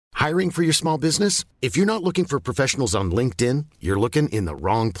Hiring for your small business? If you're not looking for professionals on LinkedIn, you're looking in the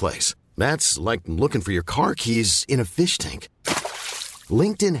wrong place. That's like looking for your car keys in a fish tank.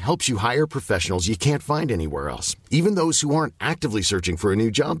 LinkedIn helps you hire professionals you can't find anywhere else, even those who aren't actively searching for a new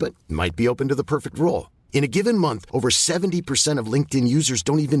job but might be open to the perfect role. In a given month, over 70% of LinkedIn users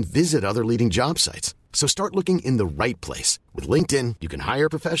don't even visit other leading job sites. So start looking in the right place. With LinkedIn, you can hire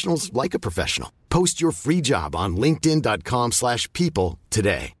professionals like a professional. Post your free job on linkedin.com/people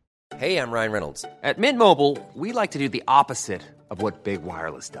today. Hey, I'm Ryan Reynolds. At Mint Mobile, we like to do the opposite of what Big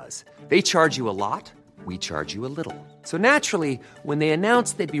Wireless does. They charge you a lot, we charge you a little. So naturally, when they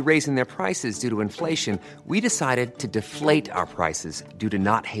announced they'd be raising their prices due to inflation, we decided to deflate our prices due to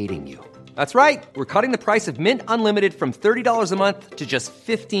not hating you. That's right. We're cutting the price of Mint Unlimited from $30 a month to just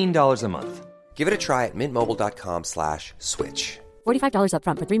 $15 a month. Give it a try at mintmobile.com/switch. $45 up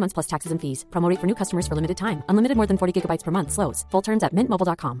front for 3 months plus taxes and fees. Promo rate for new customers for limited time. Unlimited more than 40 gigabytes per month slows. Full terms at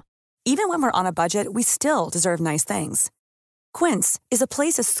mintmobile.com. Even when we're on a budget, we still deserve nice things. Quince is a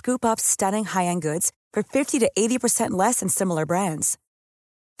place to scoop up stunning high-end goods for 50 to 80% less than similar brands.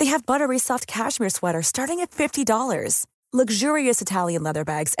 They have buttery soft cashmere sweaters starting at $50, luxurious Italian leather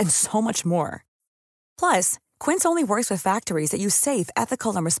bags, and so much more. Plus, Quince only works with factories that use safe,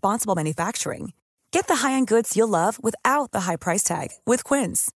 ethical, and responsible manufacturing. Get the high-end goods you'll love without the high price tag with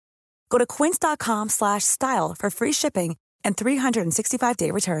Quince. Go to quince.com/style for free shipping and 365-day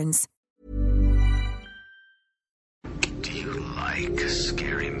returns. Do you like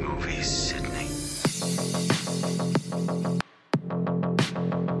scary movies, Sydney?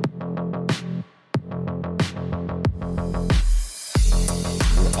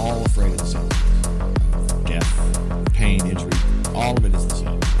 We're all afraid of the same things. Death, pain, injury, all of it is the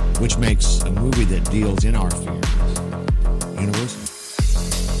same. Which makes a movie that deals in our fears universal.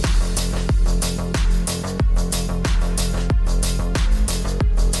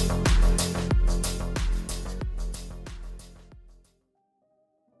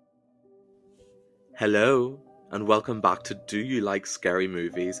 Hello, and welcome back to Do You Like Scary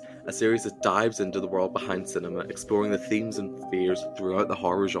Movies, a series that dives into the world behind cinema, exploring the themes and fears throughout the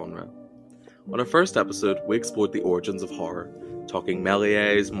horror genre. On our first episode, we explored the origins of horror, talking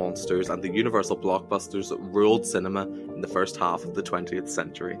Méliès, monsters, and the universal blockbusters that ruled cinema in the first half of the 20th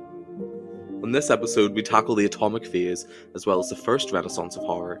century. On this episode, we tackle the atomic phase, as well as the first renaissance of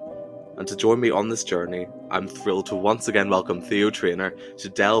horror. And to join me on this journey, I'm thrilled to once again welcome Theo Trainer to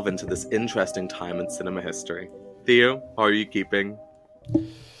delve into this interesting time in cinema history. Theo, how are you keeping?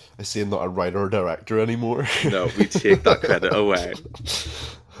 I see I'm not a writer or director anymore. No, we take that credit away.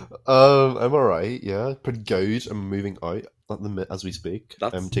 I'm alright, yeah. Pretty good. I'm moving out as we speak.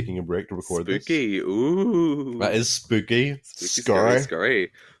 I'm taking a break to record spooky. This. Ooh. That is spooky.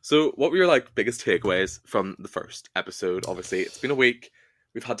 Scary. So what were your biggest takeaways from the first episode? Obviously, it's been a week.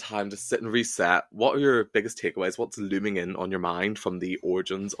 We've had time to sit and reset. What are your biggest takeaways? What's looming in on your mind from the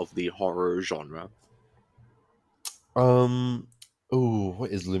origins of the horror genre?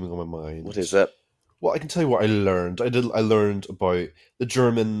 What is looming on my mind? What is it? Well, I can tell you what I learned. I learned about the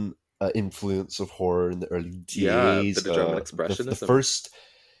German influence of horror in the early days. Yeah, the German expressionism. The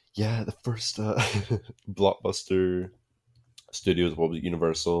first blockbuster studios, what was it,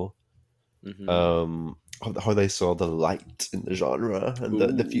 Universal? Mm-hmm. How they saw the light in the genre and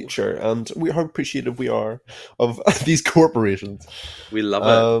the future, and how appreciative we are of these corporations. We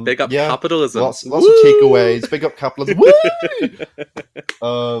love it. Big up capitalism. Lots of takeaways. Big up capitalism. Woo!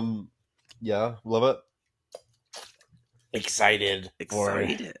 Yeah, love it. Excited for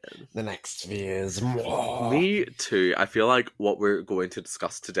the next years. Me too. I feel like what we're going to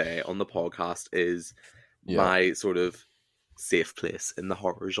discuss today on the podcast is my sort of safe place in the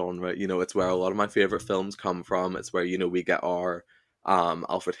horror genre. You know, it's where a lot of my favorite films come from. It's where, we get our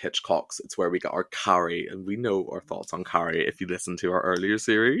Alfred Hitchcocks. It's where we get our Carrie, and we know our thoughts on Carrie if you listen to our earlier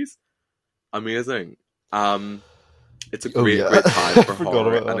series. Amazing. It's a great time for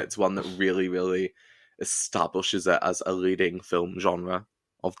horror, and it's one that really, really establishes it as a leading film genre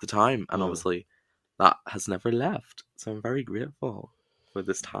of the time, and obviously that has never left. So I'm very grateful for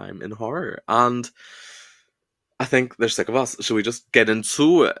this time in horror, and I think they're sick of us. Shall we just get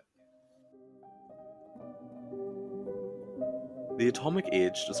into it? The Atomic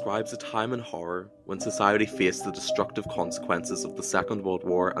Age describes a time in horror when society faced the destructive consequences of the Second World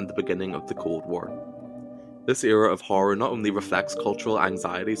War and the beginning of the Cold War. This era of horror not only reflects cultural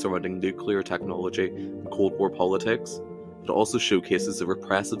anxiety surrounding nuclear technology and Cold War politics, but also showcases the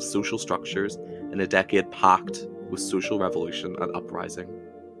repressive social structures in a decade packed with social revolution and uprising.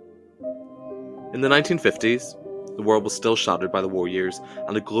 In the 1950s, the world was still shattered by the war years,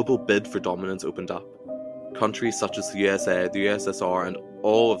 and a global bid for dominance opened up. countries such as the USA, the USSR, and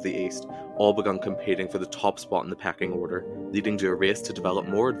all of the East all began competing for the top spot in the pecking order, leading to a race to develop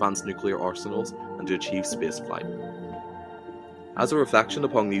more advanced nuclear arsenals and to achieve spaceflight. As a reflection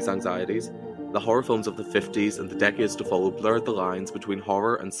upon these anxieties, the horror films of the 50s and the decades to follow blurred the lines between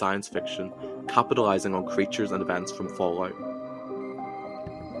horror and science fiction, capitalizing on creatures and events from Fallout.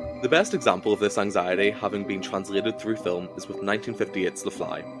 The best example of this anxiety having been translated through film is with 1958's The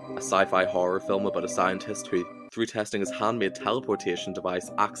Fly, a sci-fi horror film about a scientist who, through testing his handmade teleportation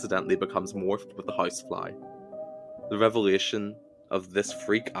device, accidentally becomes morphed with the housefly. The revelation of this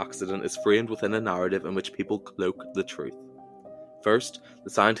freak accident is framed within a narrative in which people cloak the truth. First,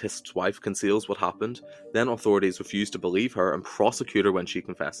 the scientist's wife conceals what happened, then authorities refuse to believe her and prosecute her when she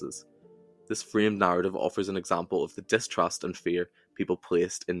confesses. This framed narrative offers an example of the distrust and fear people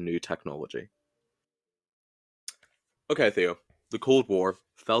placed in new technology. Okay, Theo. The Cold War,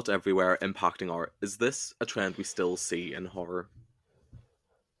 felt everywhere, impacting art. Is this a trend we still see in horror?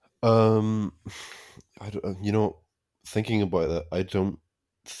 Thinking about it, I don't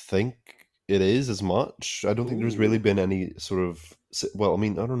think it is as much. I don't think there's really been any sort of... Well, I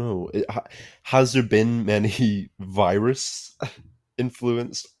mean, I don't know. Has there been many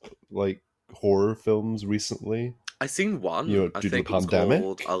virus-influenced, like, horror films recently? I seen one. Due I to think the pandemic? it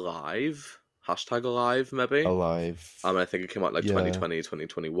was called Alive. Hashtag Alive, maybe. Alive. I think it came out like 2020,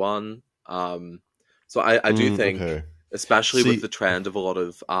 2021. So I do think, especially with the trend of a lot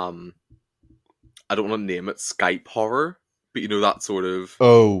of, I don't want to name it Skype horror, but that sort of...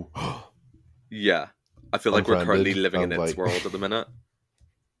 Oh. Yeah. I feel like we're currently Unbranded, living in its world at the minute.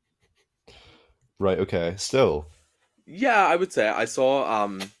 Right, okay. Still. Yeah, I would say. I saw,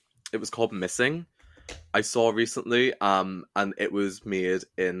 it was called Missing. I saw recently, and it was made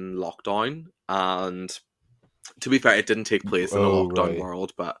in lockdown, and to be fair, it didn't take place in a lockdown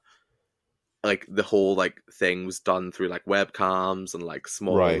world, but like the whole like thing was done through like webcams and like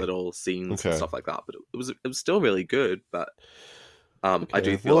small little scenes and stuff like that. But it was still really good. But I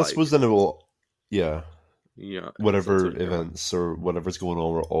do feel I suppose then it will, whatever exactly, events or whatever's going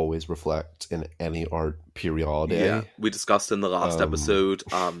on will always reflect in any art period. Yeah, we discussed in the last episode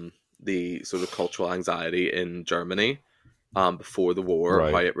the sort of cultural anxiety in Germany before the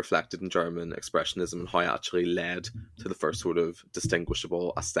war, how it reflected in German expressionism and how it actually led to the first sort of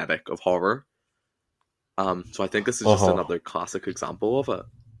distinguishable aesthetic of horror. So I think this is just another classic example of it.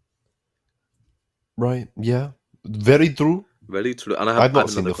 Right, yeah. Very true. Very true. And I've not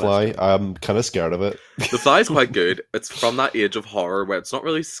seen The Fly. I'm kind of scared of it. The Fly is quite good. It's from that age of horror where it's not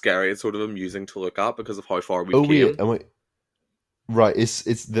really scary, it's sort of amusing to look at because of how far we came. Right, it's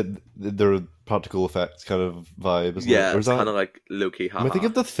the practical effects kind of vibe, isn't it? Yeah, it's kind of like low-key haha. Am I thinking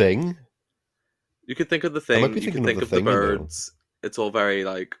of The Thing? You could think of The Thing, you could think of The Birds. It's all very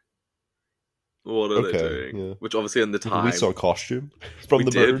like, what are they doing? Yeah. Which obviously in the time... We saw a costume from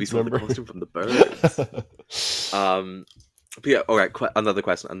The Birds, we saw remember? the costume from The Birds. But yeah, alright, another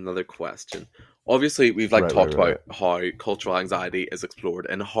question. Obviously, we've talked about how cultural anxiety is explored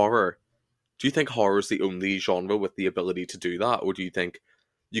in horror. Do you think horror is the only genre with the ability to do that? Or do you think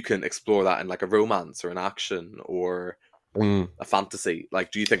you can explore that in like a romance or an action or a fantasy?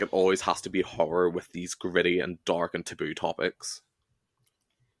 Like, do you think it always has to be horror with these gritty and dark and taboo topics?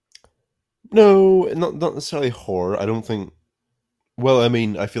 No, not necessarily horror. I don't think... Well, I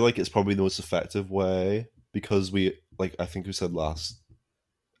mean, I feel like it's probably the most effective way because we, like, I think we said last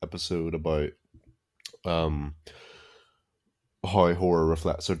episode about how horror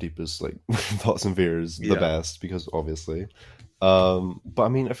reflects our deepest like thoughts and fears the best because obviously, but I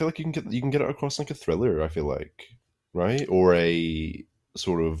mean I feel like you can get it across like a thriller. I feel like, right, or a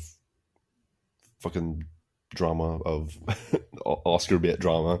sort of fucking drama of Oscar bait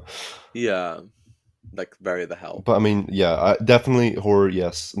drama. Yeah, like Bury the Hell. But I mean, definitely horror.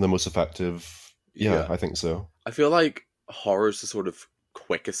 Yes, the most effective. Yeah, I think so. I feel like horror is the sort of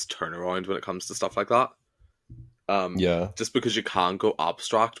quickest turnaround when it comes to stuff like that. Just because you can't go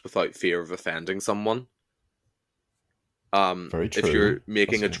abstract without fear of offending someone. Very true. If you're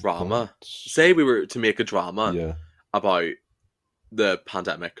making a drama, say we were to make a drama about the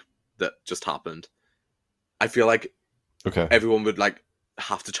pandemic that just happened, I feel like everyone would like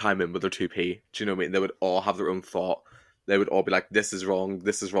have to chime in with their 2p. Do you know what I mean? They would all have their own thought. They would all be like, this is wrong,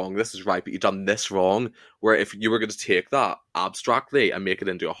 this is wrong, this is right, but you've done this wrong. Where if you were going to take that abstractly and make it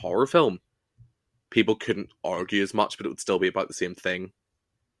into a horror film, people couldn't argue as much, but it would still be about the same thing.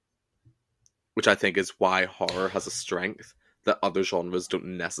 Which I think is why horror has a strength that other genres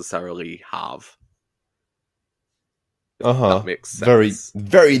don't necessarily have. That makes sense. Very,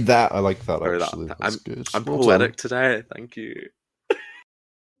 very that. I like that, actually. That's good. I'm poetic today, thank you.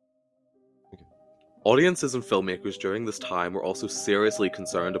 Audiences and filmmakers during this time were also seriously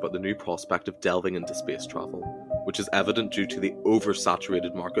concerned about the new prospect of delving into space travel, which is evident due to the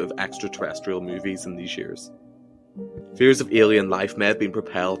oversaturated market of extraterrestrial movies in these years. Fears of alien life may have been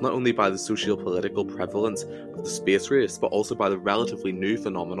propelled not only by the socio-political prevalence of the space race, but also by the relatively new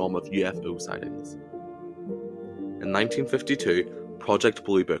phenomenon of UFO sightings. In 1952, Project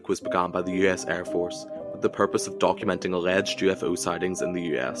Blue Book was begun by the US Air Force with the purpose of documenting alleged UFO sightings in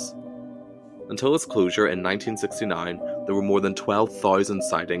the US. Until its closure in 1969, there were more than 12,000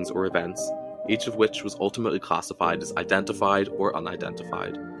 sightings or events, each of which was ultimately classified as identified or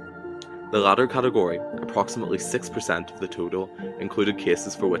unidentified. The latter category, approximately 6% of the total, included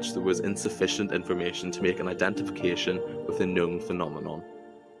cases for which there was insufficient information to make an identification with a known phenomenon.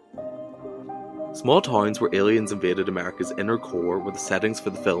 Small towns where aliens invaded America's inner core were the settings for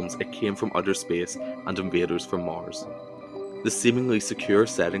the films It Came from Outer Space and Invaders from Mars. The seemingly secure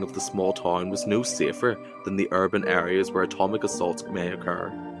setting of the small town was no safer than the urban areas where atomic assaults may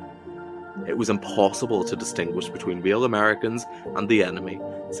occur. It was impossible to distinguish between real Americans and the enemy,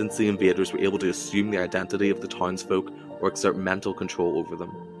 since the invaders were able to assume the identity of the townsfolk or exert mental control over them.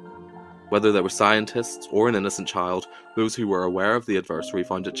 Whether they were scientists or an innocent child, those who were aware of the adversary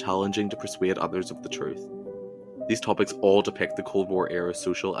found it challenging to persuade others of the truth. These topics all depict the Cold War era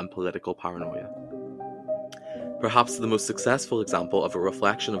social and political paranoia. Perhaps the most successful example of a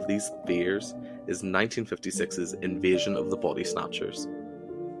reflection of these fears is 1956's Invasion of the Body Snatchers.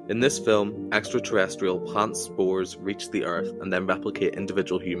 In this film, extraterrestrial plant spores reach the Earth and then replicate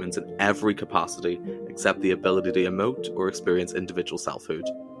individual humans in every capacity except the ability to emote or experience individual selfhood.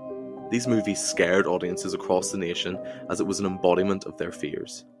 These movies scared audiences across the nation as it was an embodiment of their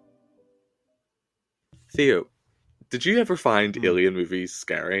fears. Theo, did you ever find alien movies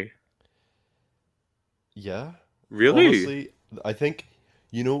scary? Yeah. Really? Honestly, I think,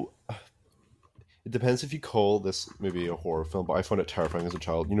 it depends if you call this movie a horror film, but I found it terrifying as a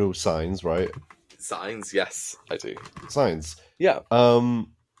child. You know Signs, right? Signs, yes, I do. Signs. Yeah.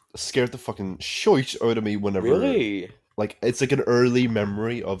 Scared the fucking shite out of me whenever... Really? Like, it's like an early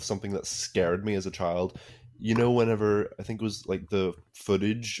memory of something that scared me as a child. You know, whenever, I think it was like the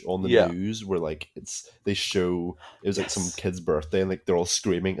footage on the news where like it was like some kid's birthday and like they're all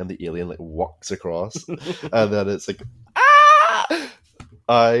screaming and the alien like walks across and then it's like,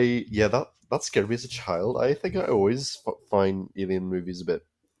 that scared me as a child. I think I always find alien movies a bit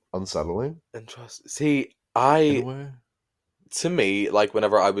unsettling. Interesting. See, to me, like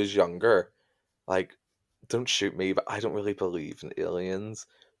whenever I was younger, like, don't shoot me, but I don't really believe in aliens.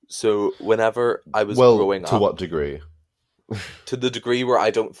 So whenever I was growing up... to what degree? To the degree where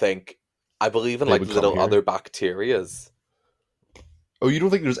I believe in like little other bacterias. Oh, you don't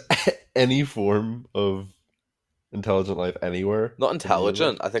think there's any form of intelligent life anywhere? Not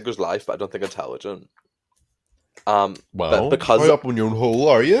intelligent. I think there's life, but I don't think intelligent. Well, because high up in your own hole,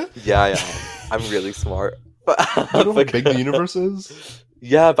 are you? Yeah, I am. I'm really smart. But you know how big the universe is?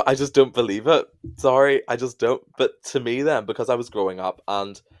 Yeah, but I just don't believe it. Sorry, I just don't. But to me then, because I was growing up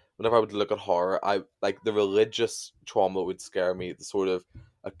and whenever I would look at horror, I like the religious trauma would scare me, the sort of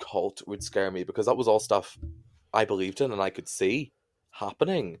occult would scare me, because that was all stuff I believed in and I could see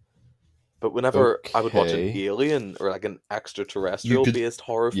happening. But whenever I would watch an alien or like an extraterrestrial based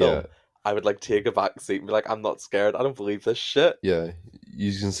horror film, I would like take a back seat and be like, I'm not scared, I don't believe this shit. Yeah,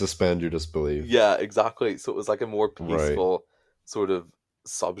 you can suspend your disbelief. Yeah, exactly. So it was like a more peaceful sort of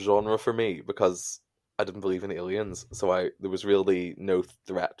subgenre for me because I didn't believe in aliens, so there was really no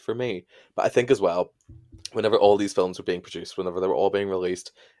threat for me. But I think as well, whenever all these films were being produced, whenever they were all being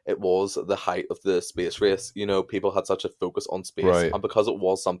released, it was the height of the space race. You know, people had such a focus on space, and because it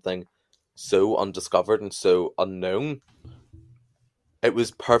was something so undiscovered and so unknown, it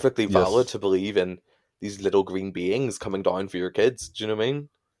was perfectly valid to believe in these little green beings coming down for your kids. Do you know what I mean?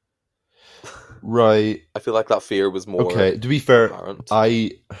 Right. I feel like that fear was more... Okay, to be fair, apparent.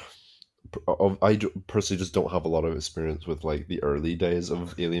 I personally just don't have a lot of experience with like the early days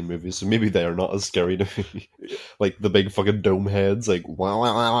of alien movies, so maybe they are not as scary to me. Like the big fucking dome heads, like wow.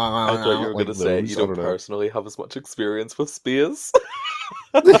 I thought you were going to say you don't personally have as much experience with space.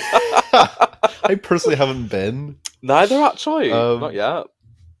 I personally haven't been. Neither, actually. Not yet.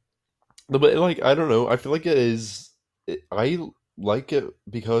 No, but like I don't know. I feel like I like it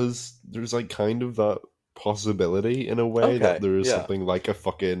because there's like kind of that possibility in a way that there is something like a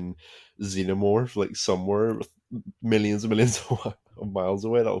fucking xenomorph like somewhere millions and millions of miles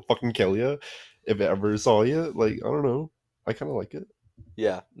away that'll fucking kill you if it ever saw you. Like, I don't know. I kind of like it.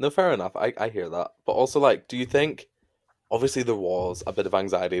 Yeah. No, fair enough. I hear that. But also, like, do you think obviously there was a bit of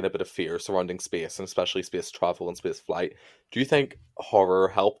anxiety and a bit of fear surrounding space, and especially space travel and space flight. Do you think horror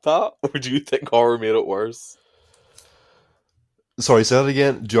helped that, or do you think horror made it worse? Sorry, say that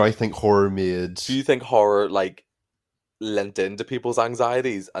again. Do I think horror made... Do you think horror, like, lent into people's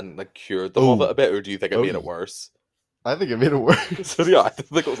anxieties and, like, cured them of it a bit, or do you think it made it worse? I think it made it worse. So, yeah, I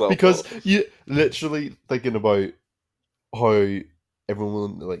think it was helpful. Because you literally thinking about how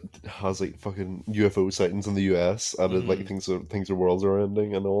everyone like has like fucking UFO sightings in the US and it, like thinks their worlds are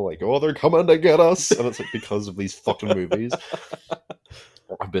ending and all like, oh, they're coming to get us, and it's like because of these fucking movies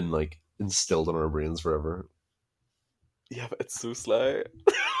have been like instilled in our brains forever. Yeah, but it's so slay.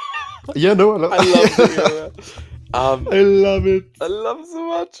 Yeah, no, I love the era. I love it. I love it so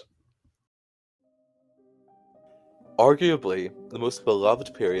much. Arguably, the most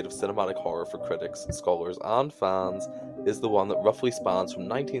beloved period of cinematic horror for critics, scholars, and fans is the one that roughly spans from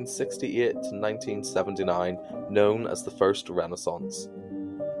 1968 to 1979, known as the First Renaissance.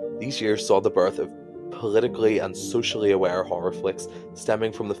 These years saw the birth of politically and socially aware horror flicks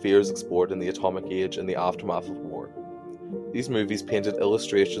stemming from the fears explored in the atomic age and the aftermath of war. These movies painted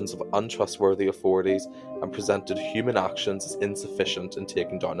illustrations of untrustworthy authorities and presented human actions as insufficient in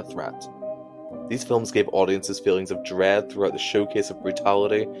taking down a threat. These films gave audiences feelings of dread throughout the showcase of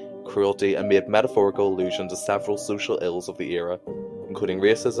brutality, cruelty, and made metaphorical allusion to several social ills of the era, including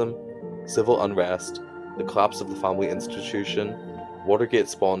racism, civil unrest, the collapse of the family institution,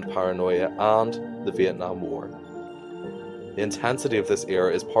 Watergate-spawned paranoia, and the Vietnam War. The intensity of this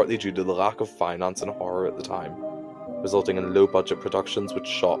era is partly due to the lack of finance in horror at the time, resulting in low-budget productions which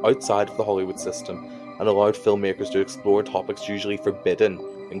shot outside of the Hollywood system and allowed filmmakers to explore topics usually forbidden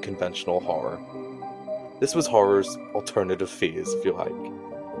in conventional horror. This was horror's alternative phase, if you like.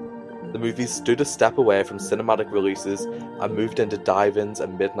 The movies stood a step away from cinematic releases and moved into dive-ins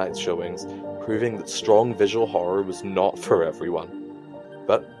and midnight showings, proving that strong visual horror was not for everyone.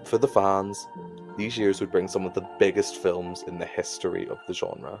 But for the fans, these years would bring some of the biggest films in the history of the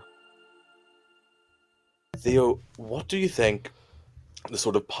genre. Theo, what do you think the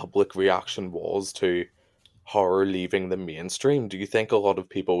sort of public reaction was to horror leaving the mainstream? Do you think a lot of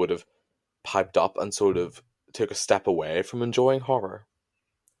people would have piped up and sort of took a step away from enjoying horror?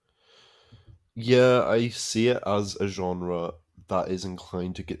 Yeah, I see it as a genre that is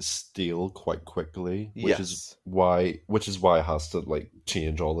inclined to get stale quite quickly, which is why it has to like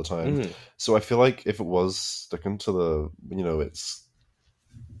change all the time. So I feel like if it was sticking to the, it's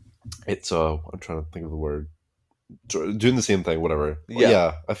I'm trying to think of the word, doing the same thing, whatever.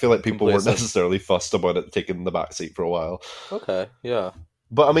 Yeah, I feel like people weren't necessarily fussed about it taking the backseat for a while. Okay, yeah.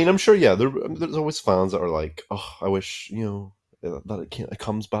 But I mean, I'm sure, there's always fans that are like, oh, I wish, that it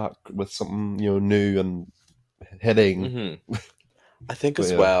comes back with something, new and hitting. I think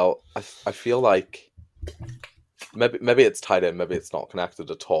as well, I feel like maybe it's tied in, maybe it's not connected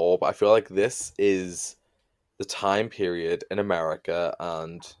at all, but I feel like this is the time period in America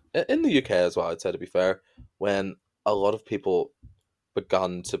and in the UK as well, I'd say, to be fair, when a lot of people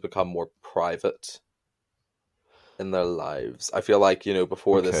begun to become more private in their lives. I feel like,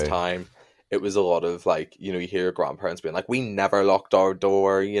 before this time, it was a lot of like, you hear your grandparents being like, we never locked our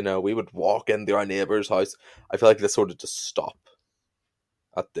door, we would walk into our neighbour's house. I feel like this sort of just stopped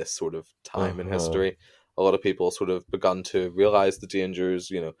at this sort of time in history. A lot of people sort of begun to realise the dangers,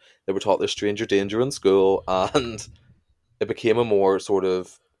 they were taught there's stranger danger in school, and it became a more sort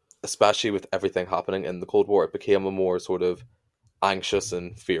of, especially with everything happening in the Cold War, it became a more sort of anxious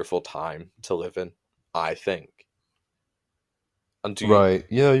and fearful time to live in, I think. And right,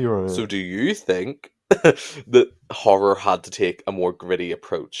 yeah, you're right. So do you think that horror had to take a more gritty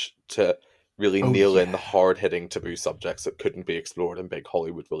approach to really nail in the hard-hitting taboo subjects that couldn't be explored in big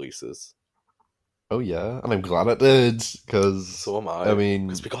Hollywood releases? Oh yeah, and I'm glad it did, because... So am I. I mean...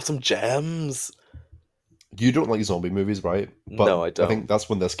 Because we got some gems. You don't like zombie movies, right? But no, I don't. I think that's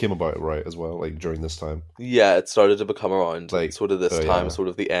when this came about, right, as well, like, during this time. Yeah, it started to become around, like, sort of this time, sort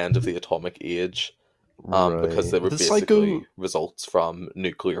of the end of the atomic age. Because they were basically results from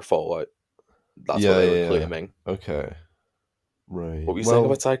nuclear fallout. That's what they were claiming. Okay. Right. What were you saying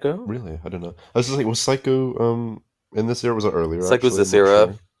about Psycho? Really? I don't know. I was just like, was Psycho in this era? Was it earlier? Psycho's this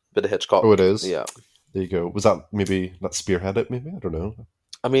era. Bit of Hitchcock. Oh, it is? Yeah. There you go. Was that maybe that spearheaded, maybe? I don't know.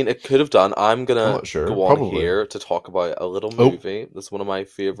 I mean, it could have done. I'm going to go on here to talk about a little movie. This is one of my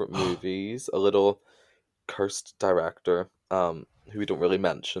favourite movies. A little cursed director. Who we don't really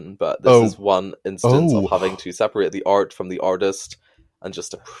mention, but this is one instance of having to separate the art from the artist and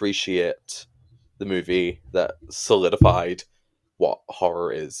just appreciate the movie that solidified what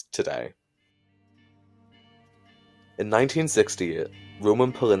horror is today. In 1968,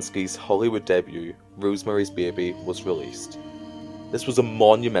 Roman Polanski's Hollywood debut, Rosemary's Baby, was released. This was a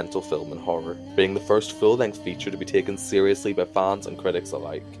monumental film in horror, being the first full-length feature to be taken seriously by fans and critics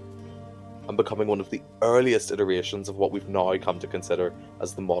alike, and becoming one of the earliest iterations of what we've now come to consider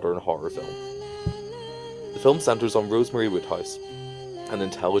as the modern horror film. The film centres on Rosemary Woodhouse, an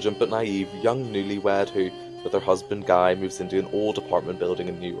intelligent but naive young newlywed who, with her husband Guy, moves into an old apartment building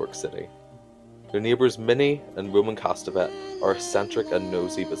in New York City. Their neighbours Minnie and Roman Castevet are eccentric and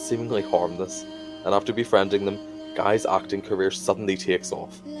nosy but seemingly harmless, and after befriending them, Guy's acting career suddenly takes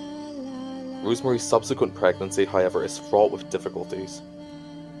off. Rosemary's subsequent pregnancy, however, is fraught with difficulties.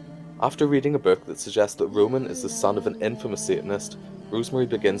 After reading a book that suggests that Roman is the son of an infamous Satanist, Rosemary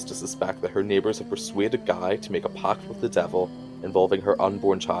begins to suspect that her neighbours have persuaded Guy to make a pact with the devil involving her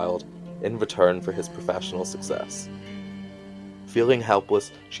unborn child in return for his professional success. Feeling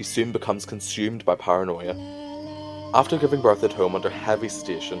helpless, she soon becomes consumed by paranoia. After giving birth at home under heavy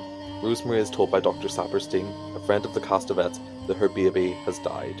sedation, Rosemary is told by Dr. Saperstein, a friend of the Castevets, that her baby has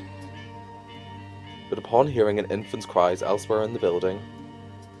died. But upon hearing an infant's cries elsewhere in the building,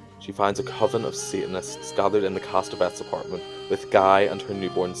 she finds a coven of Satanists gathered in the Castevets' apartment with Guy and her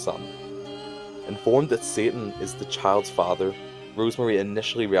newborn son. Informed that Satan is the child's father, Rosemary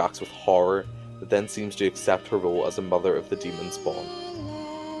initially reacts with horror, but then seems to accept her role as a mother of the demon spawn.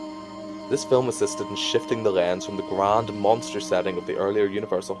 This film assisted in shifting the lens from the grand monster setting of the earlier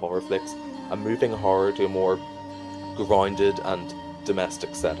Universal horror flicks and moving horror to a more grounded and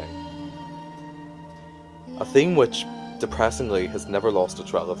domestic setting. A theme which, depressingly, has never lost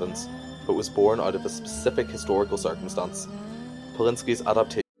its relevance, but was born out of a specific historical circumstance. Polanski's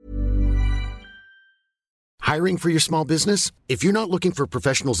adaptation. Hiring for your small business? If you're not looking for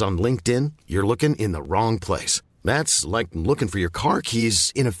professionals on LinkedIn, you're looking in the wrong place. That's like looking for your car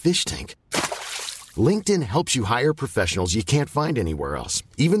keys in a fish tank. LinkedIn helps you hire professionals you can't find anywhere else,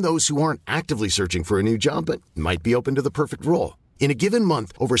 even those who aren't actively searching for a new job but might be open to the perfect role. In a given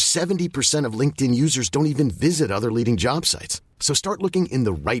month, over 70% of LinkedIn users don't even visit other leading job sites. So start looking in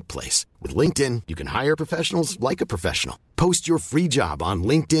the right place. With LinkedIn, you can hire professionals like a professional. Post your free job on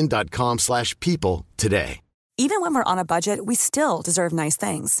linkedin.com/people today. Even when we're on a budget, we still deserve nice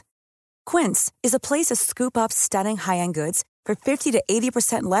things. Quince is a place to scoop up stunning high-end goods for 50 to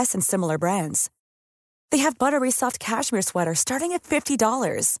 80% less than similar brands. They have buttery soft cashmere sweaters starting at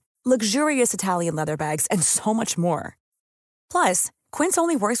 $50, luxurious Italian leather bags, and so much more. Plus, Quince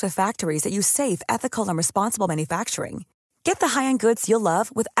only works with factories that use safe, ethical, and responsible manufacturing. Get the high-end goods you'll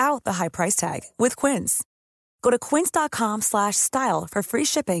love without the high price tag with Quince. Go to quince.com/style for free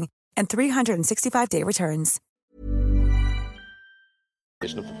shipping and 365-day returns.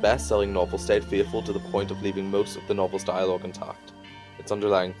 Of the best-selling novel stayed faithful to the point of leaving most of the novel's dialogue intact, its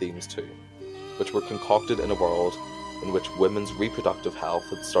underlying themes too, which were concocted in a world in which women's reproductive health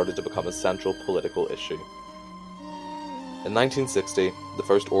had started to become a central political issue. In 1960, the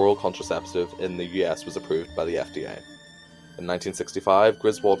first oral contraceptive in the US was approved by the FDA. In 1965,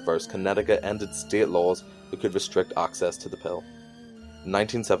 Griswold v. Connecticut ended state laws that could restrict access to the pill. In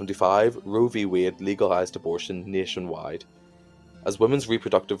 1975, Roe v. Wade legalized abortion nationwide. As women's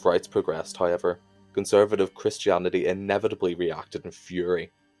reproductive rights progressed, however, conservative Christianity inevitably reacted in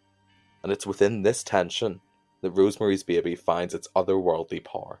fury. And it's within this tension that Rosemary's Baby finds its otherworldly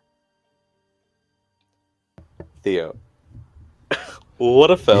power. Theo, what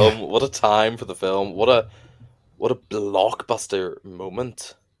a film, what a time for the film, what a blockbuster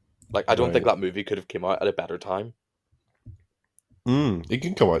moment. Like, I don't think that movie could have come out at a better time. It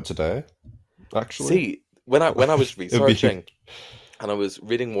can come out today, actually. See, when I was researching and I was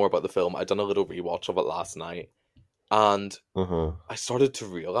reading more about the film, I'd done a little rewatch of it last night, and I started to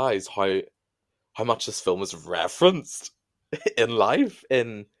realise how much this film is referenced in life,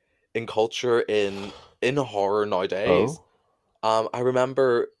 in culture, in horror nowadays. I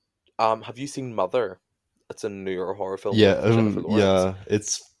remember, have you seen Mother? It's a newer horror film. Yeah,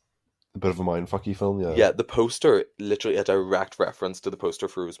 it's a bit of a mindfucky film, yeah. Yeah, the poster, literally a direct reference to the poster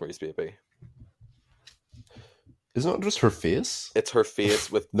for Rosemary's Baby. Isn't it just her face? It's her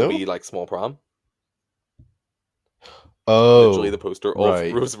face with No? the wee, like, small pram. Oh, Literally the poster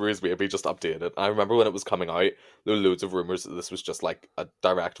of Rosemary's Baby, just updated. I remember when it was coming out, there were loads of rumours that this was just, like, a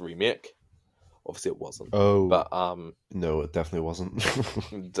direct remake. Obviously it wasn't. Oh. But, no, it definitely wasn't.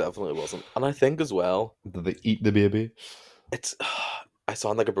 definitely wasn't. And I think as well... Did they eat the baby? It's... I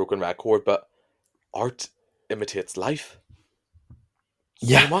sound like a broken record, but art imitates life.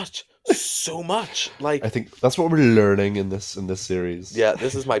 So much. So much. Like, I think that's what we're learning in this series. Yeah,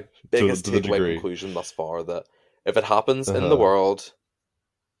 this is my biggest to the takeaway degree. conclusion thus far, that if it happens in the world,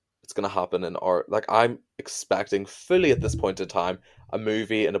 it's going to happen in art. Like, I'm expecting fully at this point in time a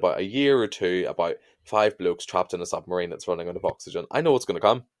movie in about a year or two about 5 blokes trapped in a submarine that's running out of oxygen. I know what's going to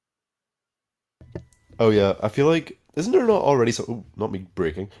come. Oh yeah, I feel like isn't there not already not me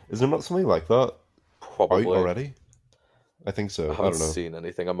breaking? Is there not something like that Probably out already? I think so. I I haven't don't know. seen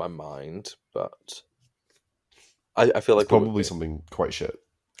anything on my mind, but I feel like It's probably something quite shit.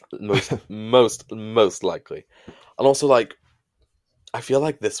 most likely. And also, like, I feel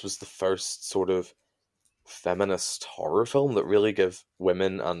like this was the first sort of feminist horror film that really gave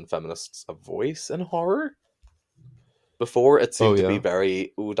women and feminists a voice in horror. Before, it seemed to be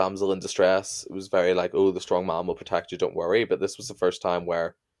very, damsel in distress. It was very like, the strong man will protect you, don't worry. But this was the first time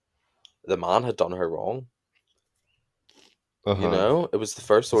where the man had done her wrong. You know? It was the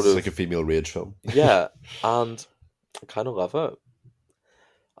first sort of... like a female rage film. Yeah, and I kind of love it.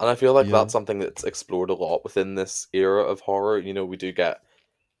 And I feel like that's something that's explored a lot within this era of horror. You know, we do get...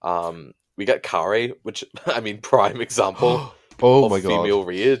 we get Carrie, which, I mean, prime example of my God. female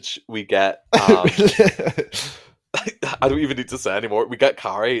rage. We get... I don't even need to say anymore. We get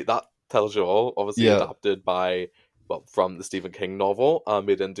Carrie. That tells you all. Obviously adapted from the Stephen King novel,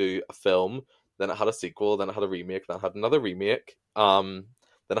 made into a film. Then it had a sequel. Then it had a remake. Then it had another remake. Then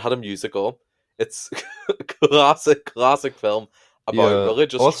it had a musical. It's a classic film about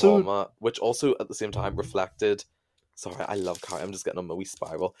religious trauma, which also at the same time reflected... Sorry, I love Carrie. I'm just getting on my wee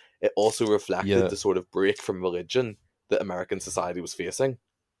spiral. It also reflected the sort of break from religion that American society was facing.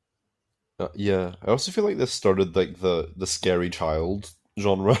 I also feel like this started like the scary child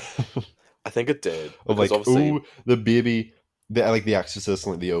genre. I think it did. Of like, the baby, like The Exorcist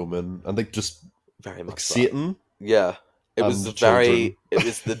and like The Omen, and like just very much Satan. Yeah, it was it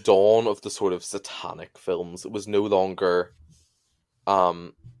was the dawn of the sort of satanic films. It was no longer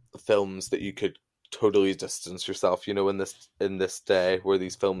films that you could totally distance yourself, you know, in this day where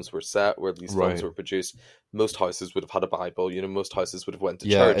these films were set, where these films were produced. Most houses would have had a Bible, you know, most houses would have went to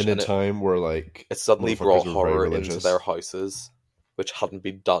church. In a time where like it suddenly brought horror into their houses, which hadn't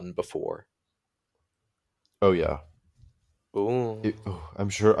been done before. Oh yeah. I'm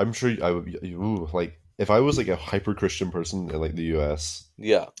sure I would be, like if I was like a hyper Christian person in like the US,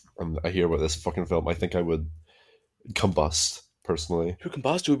 and I hear about this fucking film, I think I would combust. Personally, who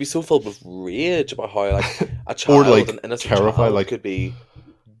combust? You would be so filled with rage about how like a child, or like an innocent terrified, child, like could be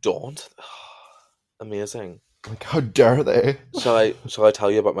daunted. Amazing! Like, how dare they? Shall I tell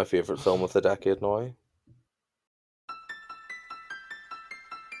you about my favorite film of the decade now?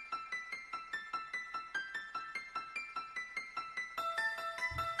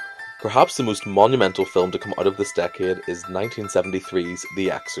 Perhaps the most monumental film to come out of this decade is 1973's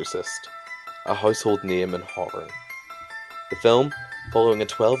The Exorcist, a household name in horror. The film, following a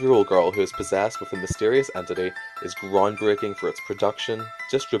 12-year-old girl who is possessed with a mysterious entity, is groundbreaking for its production,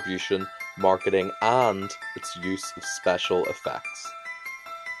 distribution, marketing, and its use of special effects.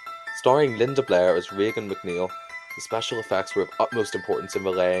 Starring Linda Blair as Regan McNeil, the special effects were of utmost importance in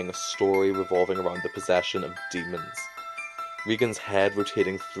relaying a story revolving around the possession of demons. Regan's head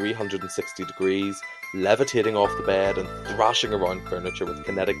rotating 360 degrees, levitating off the bed, and thrashing around furniture with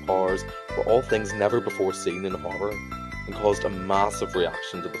kinetic powers were all things never before seen in horror, and caused a massive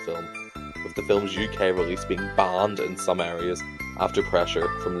reaction to the film, with the film's UK release being banned in some areas after pressure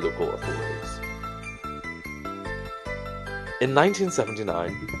from local authorities. In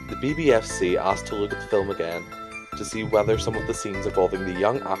 1979, the BBFC asked to look at the film again to see whether some of the scenes involving the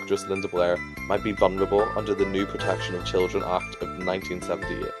young actress Linda Blair might be vulnerable under the new Protection of Children Act of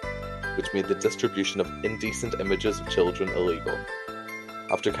 1978, which made the distribution of indecent images of children illegal.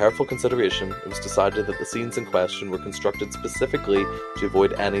 After careful consideration, it was decided that the scenes in question were constructed specifically to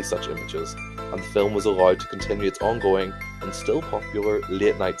avoid any such images, and the film was allowed to continue its ongoing and still popular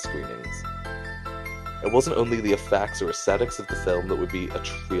late-night screenings. It wasn't only the effects or aesthetics of the film that would be a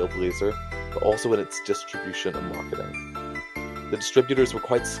trailblazer, but also in its distribution and marketing. The distributors were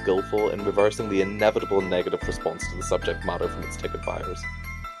quite skillful in reversing the inevitable negative response to the subject matter from its ticket buyers.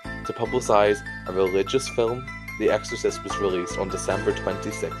 To publicise a religious film, The Exorcist was released on December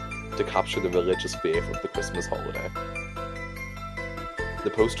 26th to capture the religious faith of the Christmas holiday. The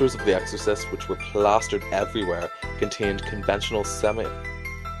posters of The Exorcist, which were plastered everywhere, contained conventional semiotic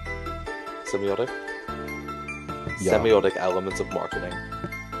elements of marketing.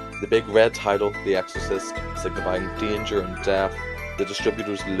 The big red title, The Exorcist, signifying danger and death. The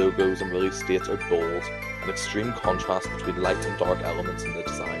distributors' logos and release dates are bold, an extreme contrast between light and dark elements in the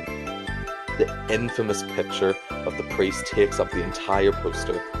design. The infamous picture of the priest takes up the entire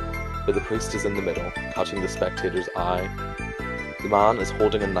poster, but the priest is in the middle, catching the spectator's eye. The man is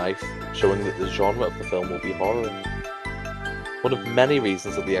holding a knife, showing that the genre of the film will be horror. One of many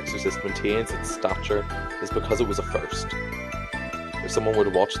reasons that The Exorcist maintains its stature is because it was a first. It if someone were to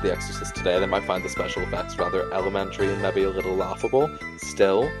watch The Exorcist today, they might find the special effects rather elementary and maybe a little laughable.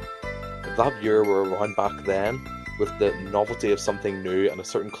 Still, if that viewer were around back then, with the novelty of something new and a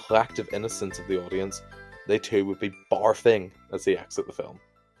certain collective innocence of the audience, they too would be barfing as they exit the film.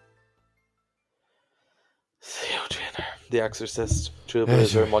 Theo Trainer, The Exorcist,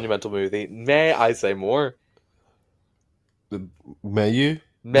 Trailblazer, monumental movie. May I say more? May you?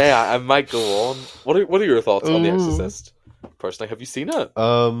 May I might go on. What are your thoughts on The Exorcist? Personally, have you seen it?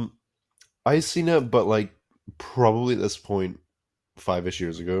 I seen it, but like probably at this point 5-ish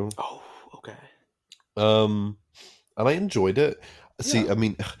years ago. Oh, okay. And I enjoyed it. See, Yeah. I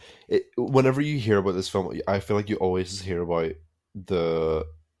mean, whenever you hear about this film, I feel like you always hear about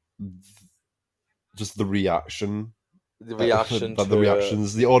just the reaction, The reaction the to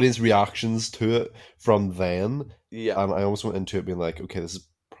reactions, the audience reactions to it from then. Yeah. And I almost went into it being like, okay, this is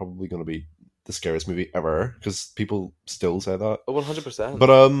probably going to be the scariest movie ever, because people still say that. 100%. But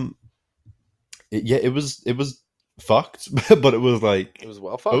it was fucked, but it was like, it was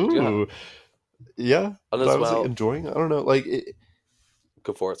well fucked, yeah. Yeah, And but as I was well- like enjoying it. I don't know, like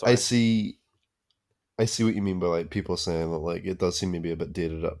Go for it, sorry. I see what you mean by like people saying that like it does seem maybe a bit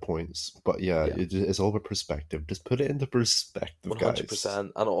dated at points, but yeah. It's all about perspective. Just put it into perspective, 100%. guys.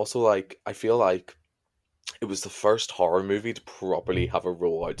 And also, like, I feel like it was the first horror movie to properly have a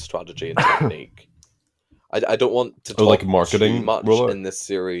rollout strategy and technique. I don't want to talk like marketing too much rollout? in this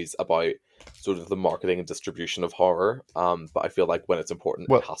series about sort of the marketing and distribution of horror, but I feel like when it's important,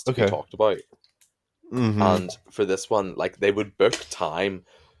 Well, it has to okay. be talked about. Mhm. And for this one, like, they would book time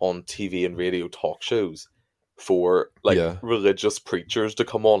on TV and radio talk shows for like Yeah. religious preachers to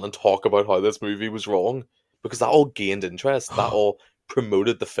come on and talk about how this movie was wrong, because that all gained interest. That all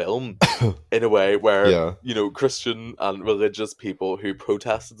promoted the film in a way where Yeah. you know, Christian and religious people who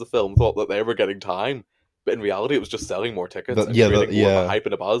protested the film thought that they were getting time, but in reality, it was just selling more tickets and creating more of a hype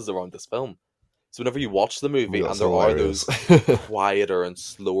and a buzz around this film. So whenever you watch the movie That's and there hilarious. are those quieter and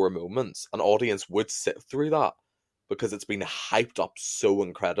slower moments, an audience would sit through that because it's been hyped up so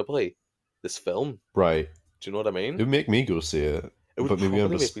incredibly, this film. Right. Do you know what I mean? It would make me go see it. It would but maybe probably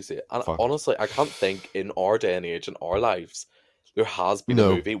I'm just make me see it. And fucked. honestly, I can't think in our day and age, in our lives, there has been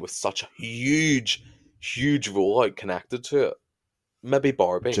No. a movie with such a huge rollout connected to it. Maybe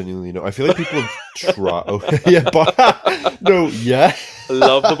Barbie. Genuinely, no. I feel like people have tried. Oh, yeah, but no, yeah. I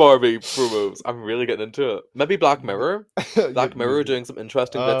love the Barbie promos. I'm really getting into it. Maybe Black Mirror. Black Mirror doing some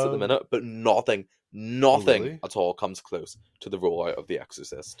interesting bits at the minute, but nothing really? at all comes close to the rollout of The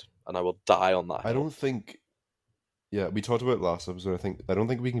Exorcist. And I will die on that I hill. don't think. Yeah, we talked about it last episode. I don't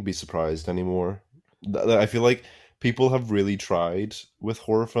think we can be surprised anymore. I feel like people have really tried with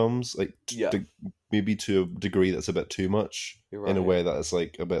horror films, like maybe to a degree that's a bit too much. You're In a right. way that it's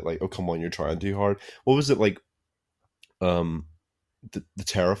like a bit like, oh come on, you're trying too hard. What was it like? The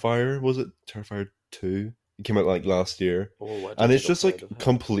Terrifier, was it Terrifier 2? It came out like last year, Oh, I don't and it's think just I've like heard of it.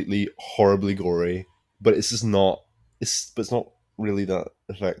 completely horribly gory, but it's just not. It's not really that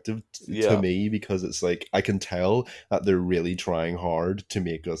effective Yeah. to me, because it's like I can tell that they're really trying hard to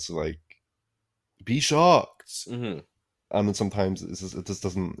make us like be shocked, Mhm. and then sometimes it just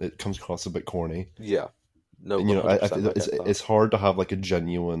doesn't. It comes across a bit corny. Yeah. No, And, you know, I 100% think get that. it's hard to have like a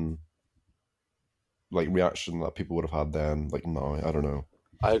genuine like reaction that people would have had then. Like now, I don't know.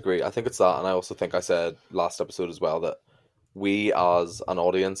 I agree. I think it's that, and I also think I said last episode as well that we as an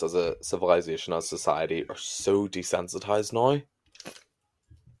audience, as a civilization, as society, are so desensitized now.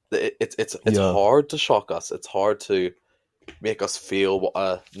 It's Yeah. hard to shock us. It's hard to make us feel what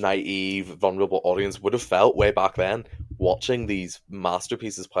a naive, vulnerable audience would have felt way back then, watching these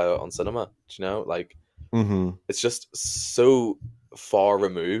masterpieces play out on cinema. Do you know, like, Mm-hmm. it's just so far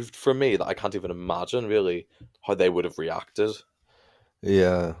removed from me that I can't even imagine really how they would have reacted.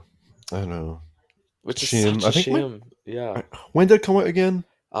 Yeah, I know. Which is Shame. such a I think shame. Yeah. When did it come out again?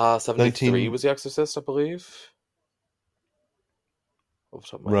 73 19 was The Exorcist, I believe. Off the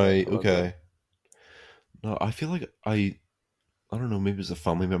top of my head, Right. I don't know. Okay. No, I feel like I don't know. Maybe it was a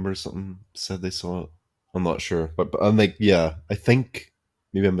family member or something said they saw it. I'm not sure, but I'm like, yeah. I think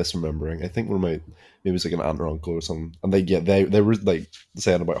maybe I'm misremembering. I think maybe it was like an aunt or uncle or something, and they were like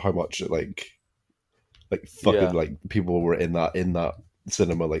saying about how much it like fucking Yeah. like people were in that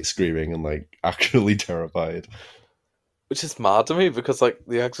cinema like screaming and like actually terrified. Which is mad to me because, like,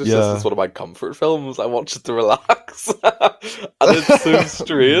 The Exorcist Yeah. is one of my comfort films. I watch it to relax. And it's so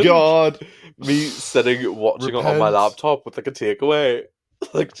strange. God. Me sitting watching it on my Repent. laptop with, like, a takeaway.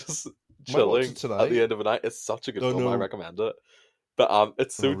 Like, just Might watch chilling it at tonight. the end of the night. It's such a good Oh, film. I no. recommend it. But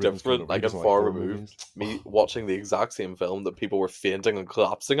it's so Ruben's different, gonna- like, he and doesn't like far horror removed. movies. Me watching the exact same film that people were fainting and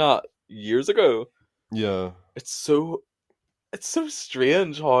collapsing at years ago. Yeah. It's so it's so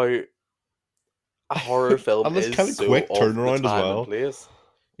strange how a horror film And it's is kind of so quick of the turnaround as time and well. place.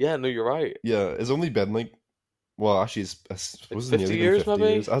 Yeah, no, you're right. Yeah, it's only been like, well, actually, I suppose it's 50 nearly been years, 50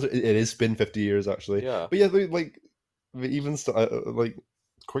 maybe? years. It has been 50 years actually. Yeah. But yeah, like even like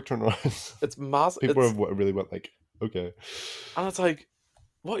quick turnaround. It's massive. People have really went like, okay. And it's like,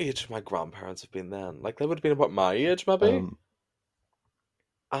 what age my grandparents have been then? Like, they would have been about my age, maybe.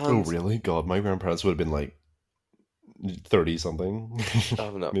 Oh really? God, my grandparents would have been like 30 something.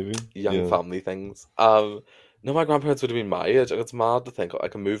 No, maybe young family things. No, my grandparents would have been my age. Like, it's mad to think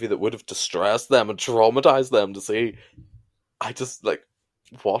like a movie that would have distressed them and traumatized them to see. I just like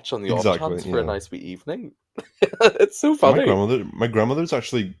watch on the off chance for a nice wee evening. It's so funny. My grandmother's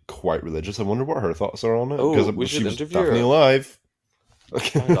actually quite religious. I wonder what her thoughts are on it. Oh, because we should interview her. Definitely alive.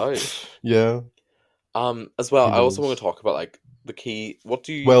 Find out. Yeah. As well, I also want to talk about like the key. What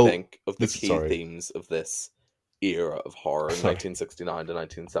do you think of the key themes of this era of horror in 1969 to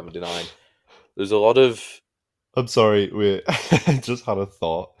 1979? There's a lot of. I'm sorry, wait. I just had a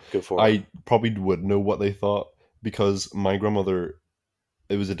thought. Go for it. I probably would know what they thought because my grandmother,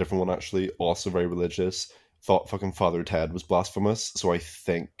 it was a different one actually, also very religious, thought fucking Father Ted was blasphemous, so I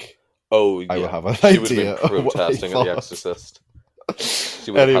think I would have an idea. She would have been protesting at The Exorcist.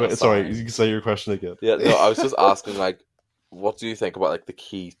 Anyway, sorry, you can say your question again. Yeah, no, I was just asking, like, what do you think about like the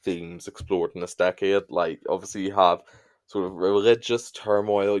key themes explored in this decade? Like, obviously you have sort of religious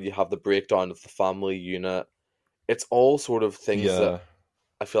turmoil, you have the breakdown of the family unit. It's all sort of things that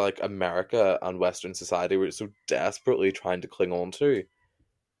I feel like America and Western society were so desperately trying to cling on to.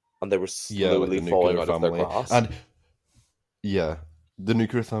 And they were slowly falling out of their grasp. And the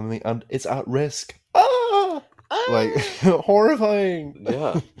nuclear family, and it's at risk. Like, horrifying.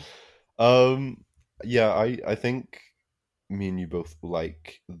 Yeah. I think me and you both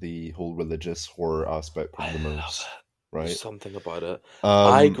like the whole religious horror aspect probably the most. Right, there's something about it.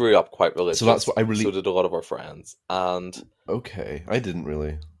 I grew up quite religious, so that's what I really. So did a lot of our friends, and okay, I didn't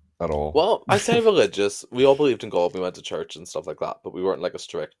really at all. Well, I say religious. We all believed in God. We went to church and stuff like that, but we weren't like a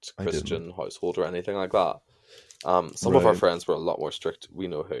strict Christian household or anything like that. Some of our friends were a lot more strict. We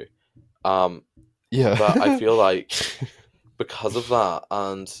know who. But I feel like because of that,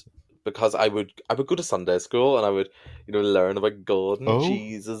 and because I would go to Sunday school and I would, learn about God and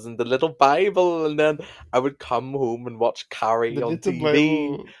Jesus and the little Bible, and then I would come home and watch Carrie on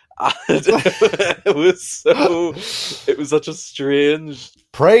TV. And it was such a strange,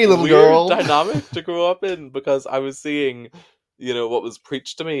 pray little girl dynamic to grow up in, because I was seeing, what was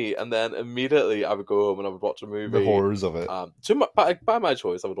preached to me, and then immediately I would go home and I would watch a movie. The horrors of it. By my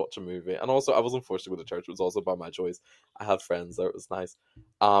choice, I would watch a movie, and also I wasn't forced to go to church. It was also by my choice. I had friends there; it was nice.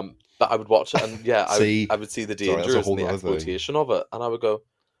 But I would watch it, and I would see the dangers and the exploitation of it, and I would go,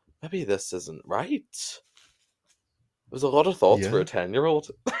 maybe this isn't right. There was a lot of thoughts for a 10-year-old.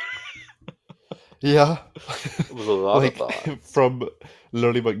 Yeah, it was a lot of thoughts from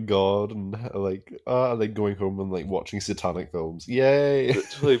learning about God and like going home and like watching satanic films. Yay!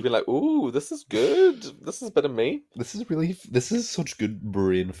 Literally be like, "Ooh, this is good. This is a bit of me. This is such good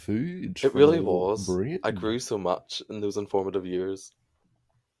brain food." It really was. Brain. I grew so much in those informative years.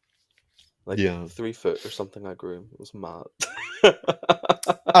 3 foot or something. I grew. It was mad.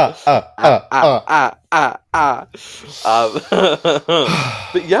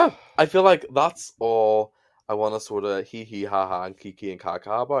 But yeah, I feel like that's all I want to sort of hee hee ha ha and kiki and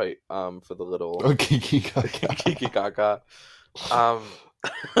kaka about for the little kiki kaka. I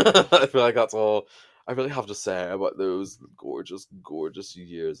feel like that's all I really have to say about those gorgeous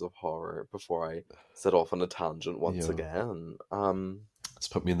years of horror before I set off on a tangent once again. It's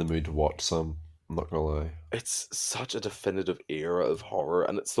put me in the mood to watch some. I'm not gonna lie. It's such a definitive era of horror,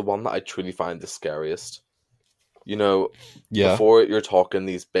 and it's the one that I truly find the scariest. Before it, you're talking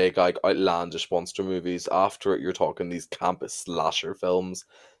these big, like, outlandish monster movies. After it, you're talking these campus slasher films.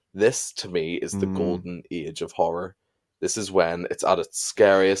 This, to me, is the golden age of horror. This is when it's at its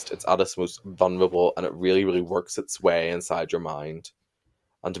scariest, it's at its most vulnerable, and it really, really works its way inside your mind.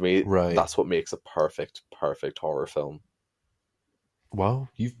 And to me, that's what makes a perfect horror film. Wow,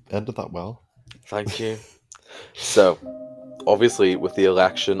 you've ended that well. Thank you. So, obviously, with the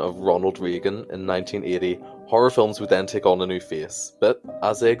election of Ronald Reagan in 1980, horror films would then take on a new face. But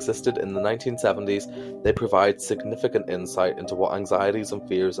as they existed in the 1970s, they provide significant insight into what anxieties and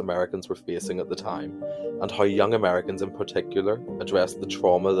fears Americans were facing at the time, and how young Americans in particular addressed the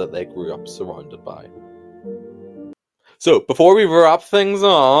trauma that they grew up surrounded by. So, before we wrap things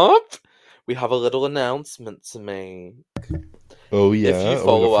up, we have a little announcement to make. Oh yeah! If you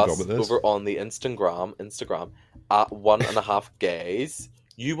follow us over on the Instagram at 1.5gays,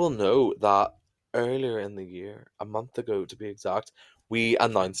 you will know that earlier in the year, a month ago to be exact, we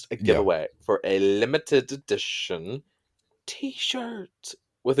announced a giveaway for a limited edition t-shirt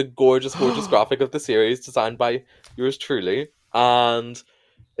with a gorgeous, gorgeous graphic of the series designed by yours truly. And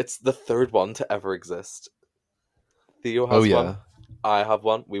it's the third one to ever exist. Theo has one. I have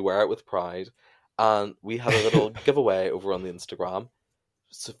one. We wear it with pride. And we had a little giveaway over on the Instagram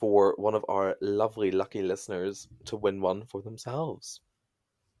for one of our lovely, lucky listeners to win one for themselves.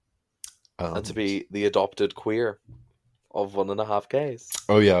 And to be the adopted queer of 1.5Ks.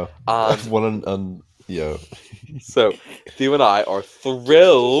 Oh, yeah. And yeah. So, Theo and I are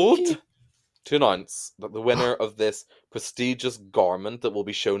thrilled to announce that the winner of this prestigious garment that will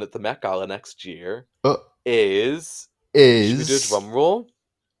be shown at the Met Gala next year is... Should we do a drum roll?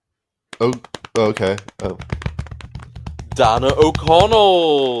 Oh, okay. Oh. Dana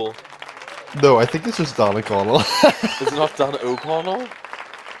O'Connell! No, I think it's just Dana O'Connell. Is it not Dana O'Connell?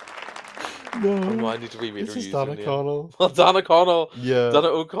 No. Oh, no, I need to reread her username. It's just Dana O'Connell. Well, Dana O'Connell. Yeah. Dana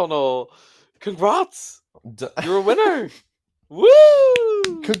O'Connell. Congrats! You're a winner!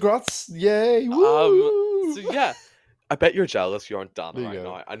 Woo! Congrats! Yay! Woo! So yeah, I bet you're jealous you aren't Dana right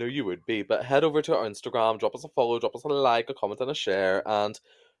now. I know you would be, but head over to our Instagram, drop us a follow, drop us a like, a comment, and a share, and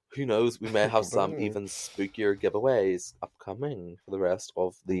who knows, we may have some even spookier giveaways upcoming for the rest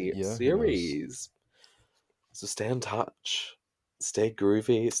of the series. So stay in touch, stay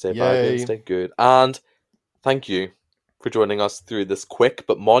groovy, stay vibing, stay good, and thank you for joining us through this quick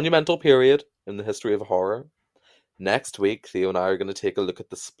but monumental period in the history of horror. Next week, Theo and I are going to take a look at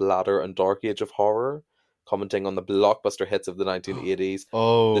the splatter and dark age of horror, commenting on the blockbuster hits of the 1980s,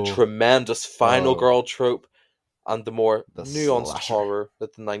 the tremendous final girl trope, and the more nuanced horror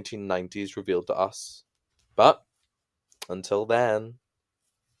that the 1990s revealed to us. But, until then,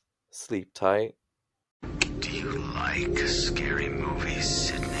 sleep tight. Do you like scary movies,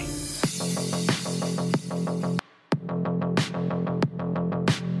 Sydney?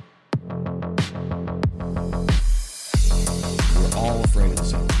 We're all afraid of the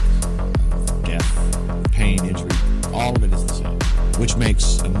same. Death, pain, injury, all of it is the same. Which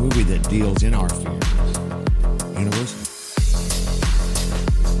makes a movie that deals in our fears universal.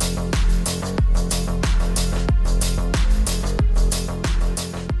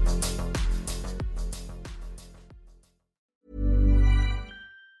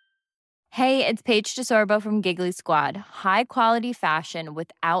 Hey, it's Paige DeSorbo from Giggly Squad. High quality fashion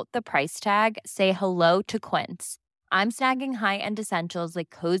without the price tag. Say hello to Quince. I'm snagging high-end essentials like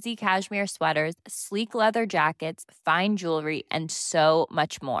cozy cashmere sweaters, sleek leather jackets, fine jewelry, and so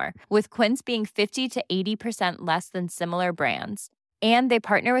much more. With Quince being 50 to 80% less than similar brands. And they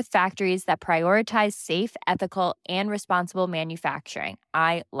partner with factories that prioritize safe, ethical, and responsible manufacturing.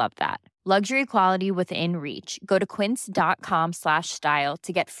 I love that. Luxury quality within reach. Go to quince.com/style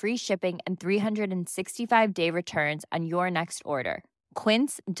to get free shipping and 365-day returns on your next order.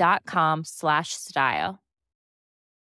 Quince.com/style.